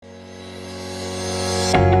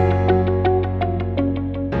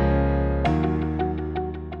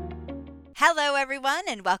everyone,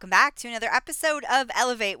 and welcome back to another episode of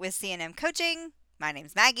Elevate with C&M Coaching. My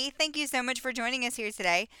name's Maggie. Thank you so much for joining us here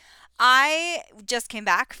today. I just came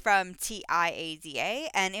back from TIADA,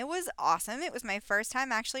 and it was awesome. It was my first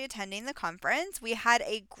time actually attending the conference. We had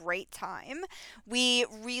a great time. We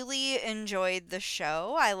really enjoyed the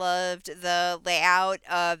show. I loved the layout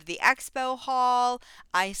of the expo hall.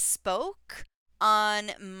 I spoke on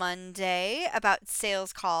Monday about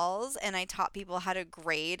sales calls, and I taught people how to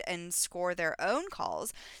grade and score their own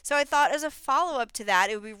calls. So I thought as a follow-up to that,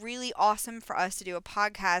 it would be really awesome for us to do a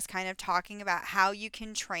podcast kind of talking about how you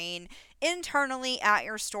can train internally at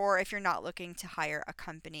your store if you're not looking to hire a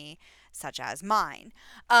company such as mine.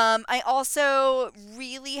 I also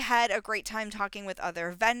really had a great time talking with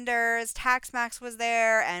other vendors. TaxMax was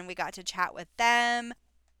there, and we got to chat with them.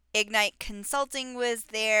 Ignite Consulting was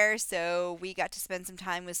there, so we got to spend some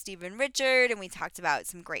time with Steve and Richard, and we talked about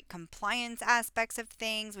some great compliance aspects of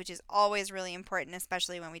things, which is always really important,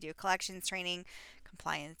 especially when we do collections training.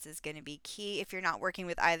 Compliance is going to be key. If you're not working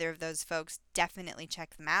with either of those folks, definitely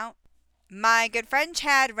check them out. My good friend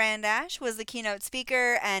Chad Randash was the keynote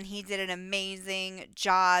speaker, and he did an amazing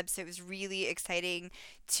job. So it was really exciting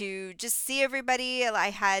to just see everybody. I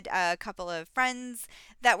had a couple of friends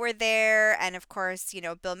that were there, and of course,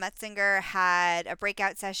 Bill Metzinger had a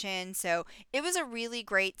breakout session. So it was a really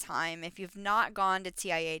great time. If you've not gone to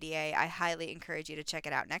TIADA, I highly encourage you to check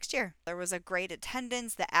it out next year. There was a great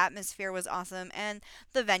attendance, the atmosphere was awesome, and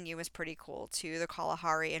the venue was pretty cool too. The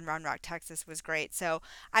Kalahari in Round Rock, Texas was great. So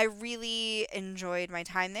I really enjoyed my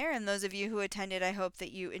time there, and those of you who attended, I hope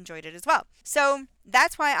that you enjoyed it as well. So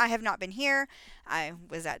that's why I have not been here. I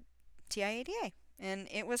was at TIADA, and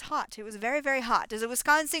it was hot. It was very, very hot. As a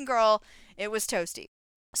Wisconsin girl, it was toasty.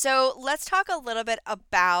 So let's talk a little bit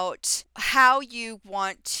about how you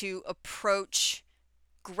want to approach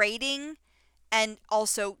grading and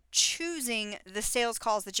also choosing the sales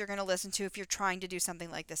calls that you're going to listen to if you're trying to do something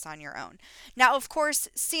like this on your own. Now, of course,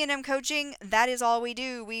 C&M coaching, that is all we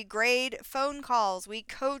do. We grade phone calls, we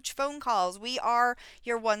coach phone calls. We are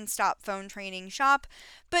your one-stop phone training shop,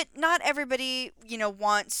 but not everybody,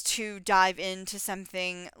 wants to dive into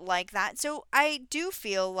something like that. So I do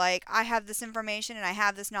feel like I have this information and I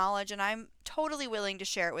have this knowledge, and I'm totally willing to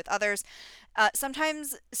share it with others.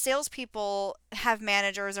 Sometimes salespeople have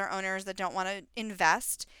managers or owners that don't want to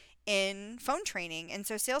invest in phone training. And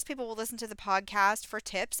so salespeople will listen to the podcast for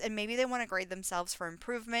tips, and maybe they want to grade themselves for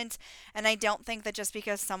improvement. And I don't think that just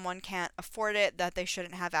because someone can't afford it, that they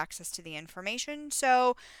shouldn't have access to the information.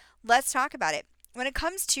 So let's talk about it. When it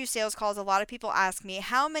comes to sales calls, a lot of people ask me,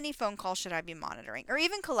 how many phone calls should I be monitoring? Or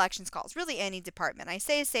even collections calls, really any department. I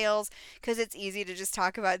say sales because it's easy to just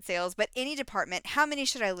talk about sales, but any department, how many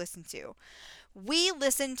should I listen to? We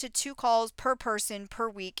listen to 2 calls per person per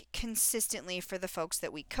week consistently for the folks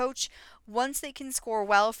that we coach. Once they can score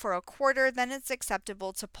well for a quarter, then it's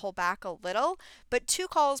acceptable to pull back a little. But 2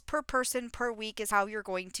 calls per person per week is how you're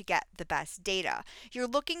going to get the best data. You're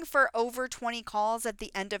looking for over 20 calls at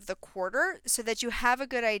the end of the quarter so that you have a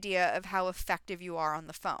good idea of how effective you are on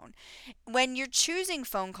the phone. When you're choosing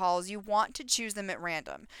phone calls, you want to choose them at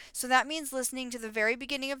random. So that means listening to the very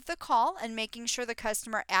beginning of the call and making sure the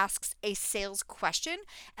customer asks a sales question,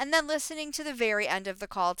 and then listening to the very end of the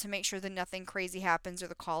call to make sure that nothing crazy happens or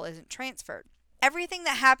the call isn't transferred. Everything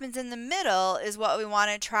that happens in the middle is what we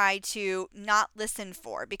want to try to not listen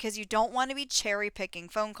for, because you don't want to be cherry picking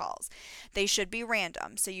phone calls. They should be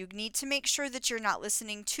random. So you need to make sure that you're not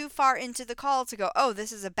listening too far into the call to go, oh,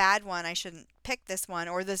 this is a bad one, I shouldn't pick this one,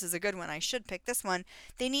 or this is a good one, I should pick this one.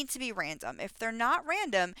 They need to be random. If they're not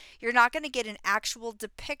random, you're not going to get an actual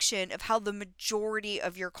depiction of how the majority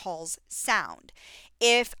of your calls sound.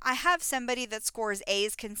 If I have somebody that scores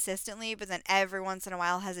A's consistently, but then every once in a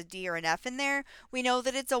while has a D or an F in there, we know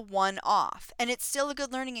that it's a one-off, and it's still a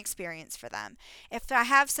good learning experience for them. If I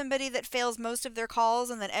have somebody that fails most of their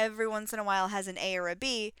calls and then every once in a while has an A or a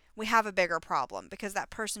B, we have a bigger problem, because that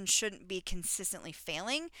person shouldn't be consistently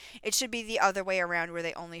failing. It should be the other way around, where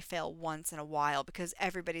they only fail once in a while, because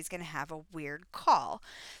everybody's going to have a weird call.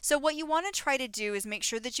 So what you want to try to do is make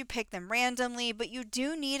sure that you pick them randomly, but you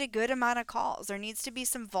do need a good amount of calls. There needs to be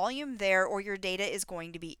some volume there, or your data is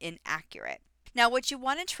going to be inaccurate. Now, what you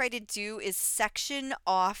want to try to do is section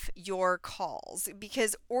off your calls,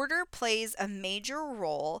 because order plays a major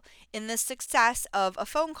role in the success of a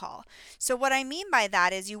phone call. So what I mean by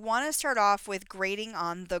that is you want to start off with grading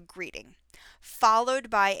on the greeting, followed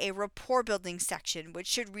by a rapport building section, which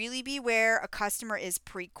should really be where a customer is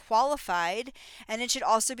pre-qualified, and it should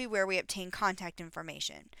also be where we obtain contact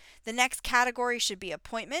information. The next category should be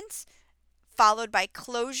appointments, followed by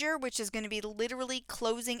closure, which is going to be literally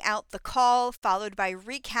closing out the call, followed by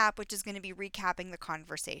recap, which is going to be recapping the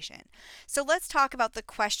conversation. So let's talk about the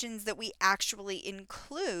questions that we actually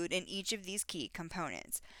include in each of these key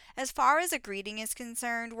components. As far as a greeting is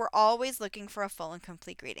concerned, we're always looking for a full and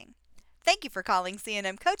complete greeting. Thank you for calling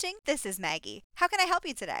C&M Coaching. This is Maggie. How can I help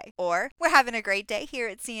you today? Or, we're having a great day here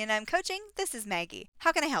at C&M Coaching. This is Maggie.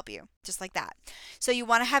 How can I help you? Just like that. So you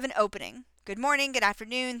want to have an opening. Good morning, good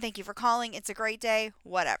afternoon, thank you for calling, it's a great day,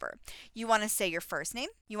 whatever. You want to say your first name,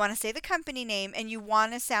 you want to say the company name, and you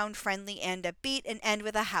want to sound friendly and upbeat and end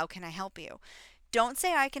with a how can I help you. Don't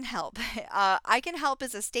say I can help. I can help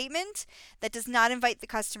is a statement that does not invite the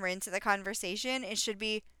customer into the conversation. It should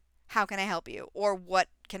be how can I help you? Or what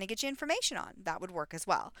can I get you information on? That would work as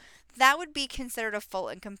well. That would be considered a full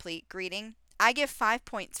and complete greeting. I give 5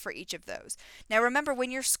 points for each of those. Now remember, when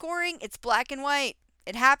you're scoring, it's black and white.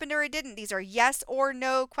 It happened or it didn't. These are yes or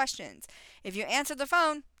no questions. If you answer the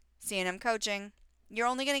phone, C&M Coaching, you're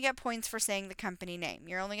only going to get points for saying the company name.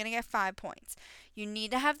 You're only going to get 5 points. You need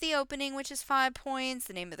to have the opening, which is 5 points,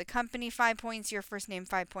 the name of the company, 5 points, your first name,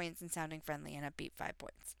 5 points, and sounding friendly and upbeat, 5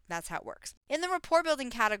 points. That's how it works. In the rapport building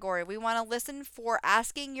category, we want to listen for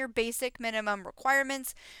asking your basic minimum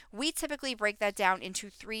requirements. We typically break that down into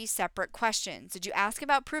 3 separate questions. Did you ask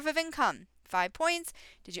about proof of income? 5 points.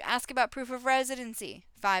 Did you ask about proof of residency?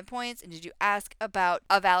 5 points. And did you ask about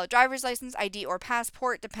a valid driver's license, ID, or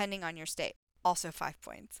passport, depending on your state? Also 5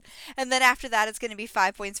 points. And then after that, it's going to be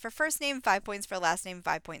 5 points for first name, 5 points for last name,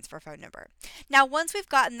 5 points for phone number. Now, once we've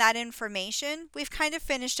gotten that information, we've kind of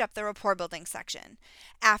finished up the rapport building section.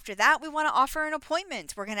 After that, we want to offer an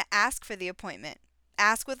appointment. We're going to ask for the appointment.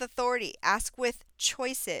 Ask with authority. Ask with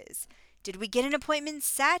choices. Did we get an appointment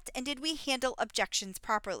set, and did we handle objections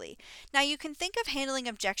properly? Now, you can think of handling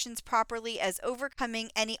objections properly as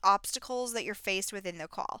overcoming any obstacles that you're faced with in the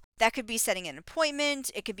call. That could be setting an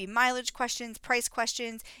appointment, it could be mileage questions, price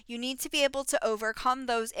questions. You need to be able to overcome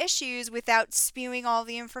those issues without spewing all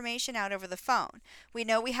the information out over the phone. We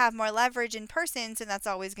know we have more leverage in person, so that's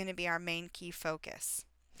always going to be our main key focus.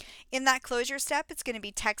 In that closure step, it's going to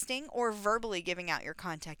be texting or verbally giving out your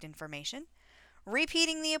contact information.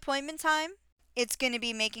 Repeating the appointment time, it's going to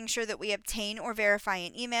be making sure that we obtain or verify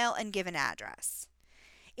an email and give an address.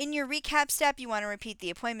 In your recap step, you want to repeat the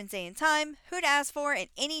appointment day and time, who to ask for, and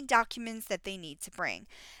any documents that they need to bring.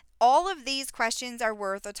 All of these questions are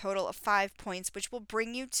worth a total of 5 points, which will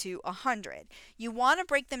bring you to 100. You want to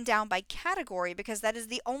break them down by category because that is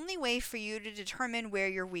the only way for you to determine where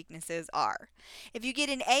your weaknesses are. If you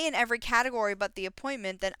get an A in every category but the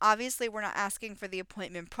appointment, then obviously we're not asking for the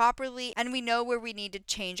appointment properly, and we know where we need to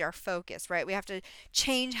change our focus, right? We have to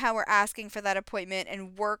change how we're asking for that appointment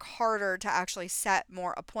and work harder to actually set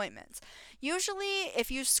more appointments. Usually,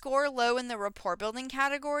 if you score low in the rapport building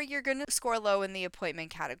category, you're going to score low in the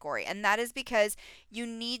appointment category. And that is because you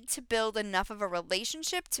need to build enough of a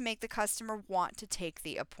relationship to make the customer want to take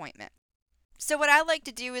the appointment. So what I like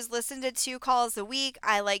to do is listen to 2 calls a week.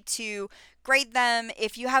 I like to grade them.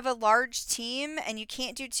 If you have a large team and you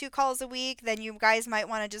can't do 2 calls a week, then you guys might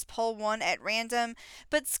want to just pull one at random,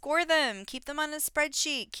 but score them, keep them on a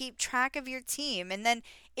spreadsheet, keep track of your team, and then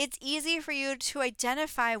it's easy for you to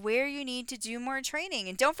identify where you need to do more training.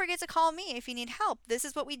 And don't forget to call me if you need help. This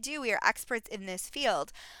is what we do. We are experts in this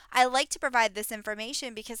field. I like to provide this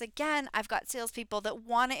information because, again, I've got salespeople that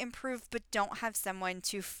want to improve but don't have someone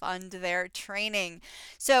to fund their training.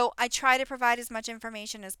 So I try to provide as much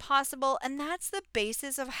information as possible, and that's the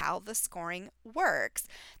basis of how the scoring works.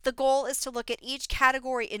 The goal is to look at each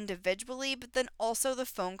category individually, but then also the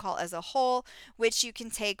phone call as a whole, which you can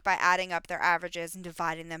take by adding up their averages and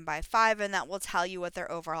dividing them by 5, and that will tell you what their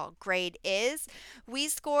overall grade is. We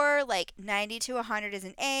score like 90 to 100 is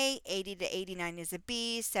an A, 80 to 89 is a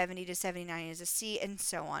B, 70 to 79 is a C, and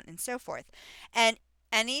so on and so forth. And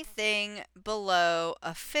anything below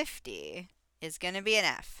a 50 is going to be an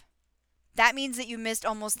F. That means that you missed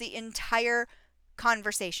almost the entire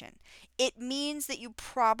conversation. It means that you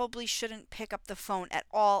probably shouldn't pick up the phone at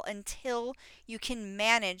all until you can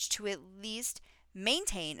manage to at least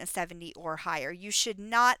maintain a 70 or higher. You should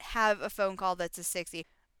not have a phone call that's a 60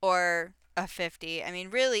 or a 50. I mean,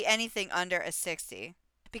 really anything under a 60,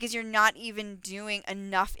 because you're not even doing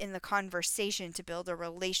enough in the conversation to build a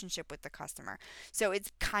relationship with the customer. So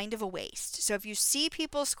it's kind of a waste. So if you see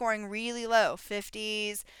people scoring really low,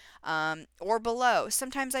 50s or below,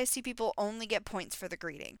 sometimes I see people only get points for the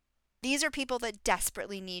greeting. These are people that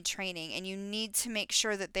desperately need training, and you need to make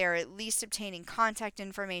sure that they're at least obtaining contact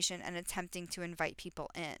information and attempting to invite people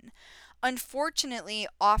in. Unfortunately,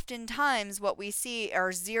 oftentimes what we see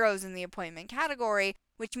are zeros in the appointment category,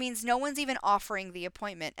 which means no one's even offering the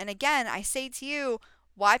appointment. And again, I say to you,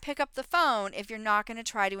 why pick up the phone if you're not going to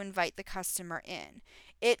try to invite the customer in?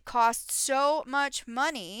 It costs so much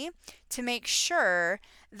money to make sure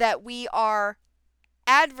that we are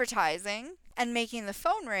advertising and making the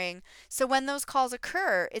phone ring. So when those calls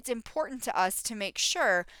occur, it's important to us to make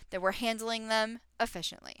sure that we're handling them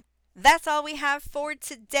efficiently. That's all we have for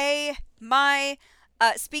today. My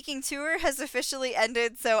speaking tour has officially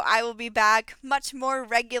ended, so I will be back much more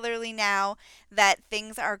regularly now that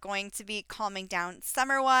things are going to be calming down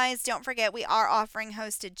summer-wise. Don't forget, we are offering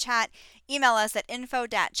hosted chat. Email us at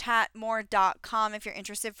info.chatmore.com if you're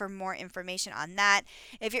interested for more information on that.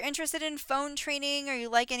 If you're interested in phone training or you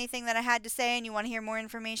like anything that I had to say and you want to hear more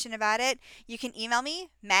information about it, you can email me,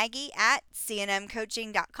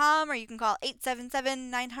 Maggie@cnmcoaching.com, or you can call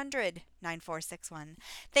 877-900-9461.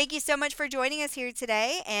 Thank you so much for joining us here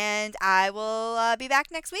today, and I will be back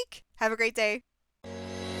next week. Have a great day.